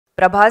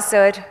Prabhas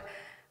sir,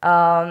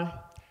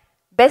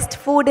 best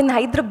food in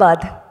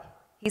Hyderabad,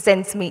 he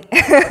sends me.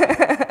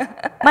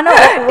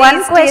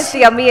 One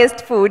question.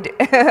 Yummiest food.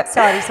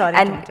 Sorry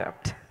And to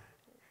interrupt.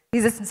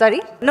 is this,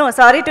 sorry? No,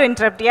 sorry to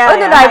interrupt. Yeah. Oh,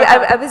 no,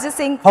 I was just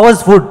saying. How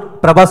was food?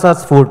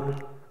 Prabhas' food.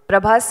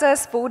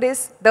 Prabhas' food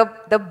is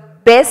the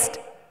best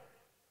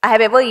I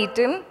have ever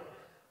eaten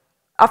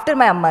after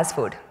my Amma's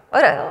food.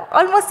 Or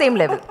almost same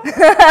level.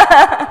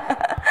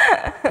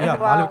 Yeah,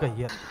 Malavika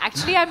here.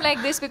 Actually, I'm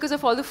like this because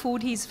of all the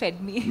food he's fed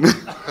me.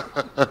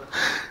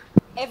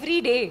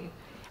 Every day.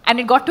 And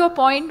it got to a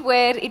point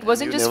where it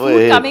wasn't just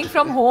food coming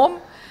from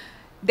home.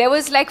 There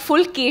was like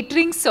full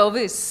catering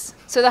service.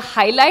 So the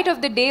highlight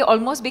of the day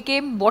almost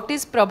became what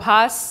is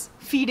Prabhas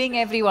feeding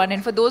everyone.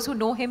 And for those who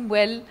know him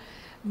well,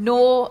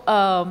 know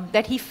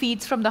that he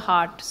feeds from the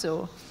heart.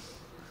 So.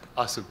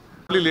 Awesome.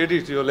 Lovely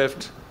lady to your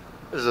left.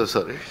 So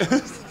sorry.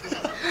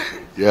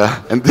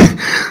 Yeah, and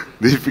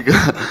Deepika,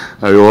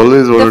 I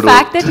always wanted to... The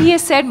fact that he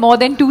has said more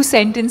than 2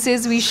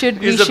 sentences, we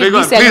should be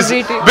celebrating. Please,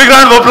 big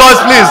round of applause,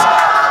 please.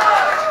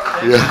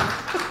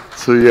 Yeah.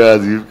 So yeah,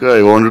 Deepika,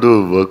 I wanted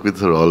to work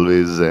with her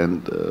always,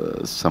 and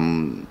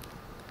some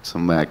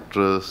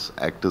actors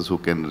who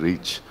can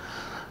reach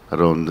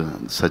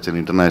around such an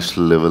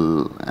international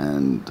level,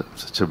 and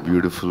such a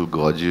beautiful,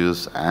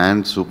 gorgeous,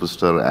 and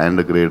superstar, and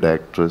a great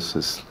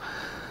actress.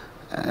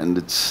 And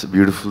it's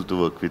beautiful to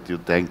work with you.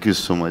 Thank you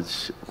so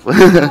much.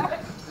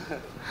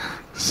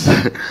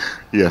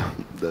 Yeah,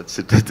 that's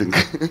it, I think.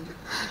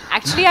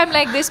 Actually, I'm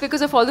like this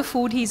because of all the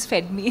food he's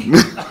fed me.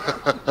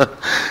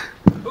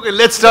 Okay,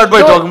 let's start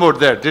by talking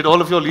about that. Did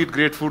all of you all eat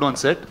great food on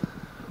set?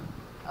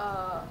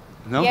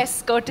 No?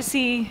 Yes,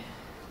 courtesy.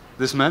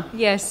 This man?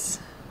 Yes.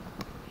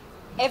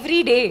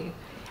 Every day.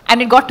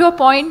 And it got to a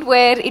point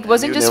where it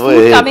wasn't just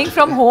food coming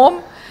from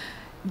home.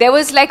 There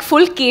was like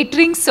full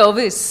catering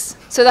service.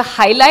 So the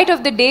highlight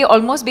of the day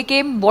almost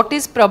became what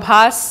is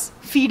Prabhas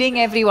feeding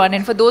everyone.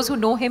 And for those who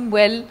know him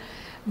well,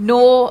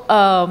 know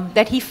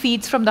that he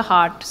feeds from the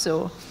heart.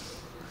 So.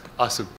 Awesome.